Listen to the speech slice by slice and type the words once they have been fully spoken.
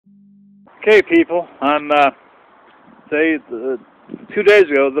Okay, people, I'm today, 2 days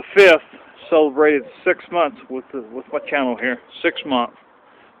ago, the 5th, celebrated 6 months with my channel here. 6 months,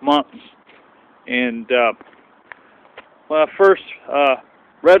 and when I first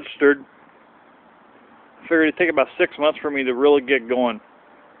registered, I figured it'd take about 6 months for me to really get going.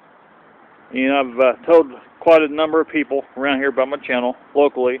 You know, I've told quite a number of people around here about my channel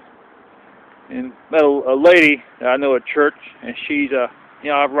locally, and met a lady that I know at church, and she's you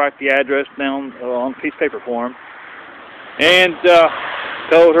know, I write the address down on a piece of paper for him, and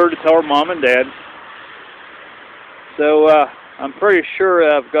told her to tell her mom and dad. So I'm pretty sure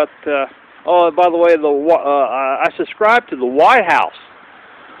I've got. Oh, by the way, I subscribe to the White House,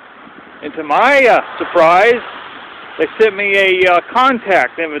 and to my surprise, they sent me a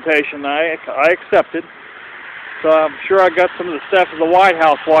contact invitation. I accepted. So I'm sure I got some of the staff of the White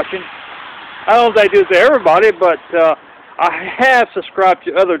House watching. I don't know if they do it to everybody, but I have subscribed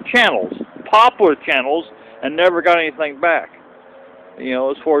to other channels, popular channels, and never got anything back. You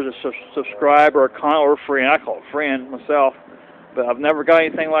know, as far as a subscriber or a friend, I call it friend myself, but I've never got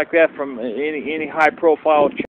anything like that from any high-profile channel.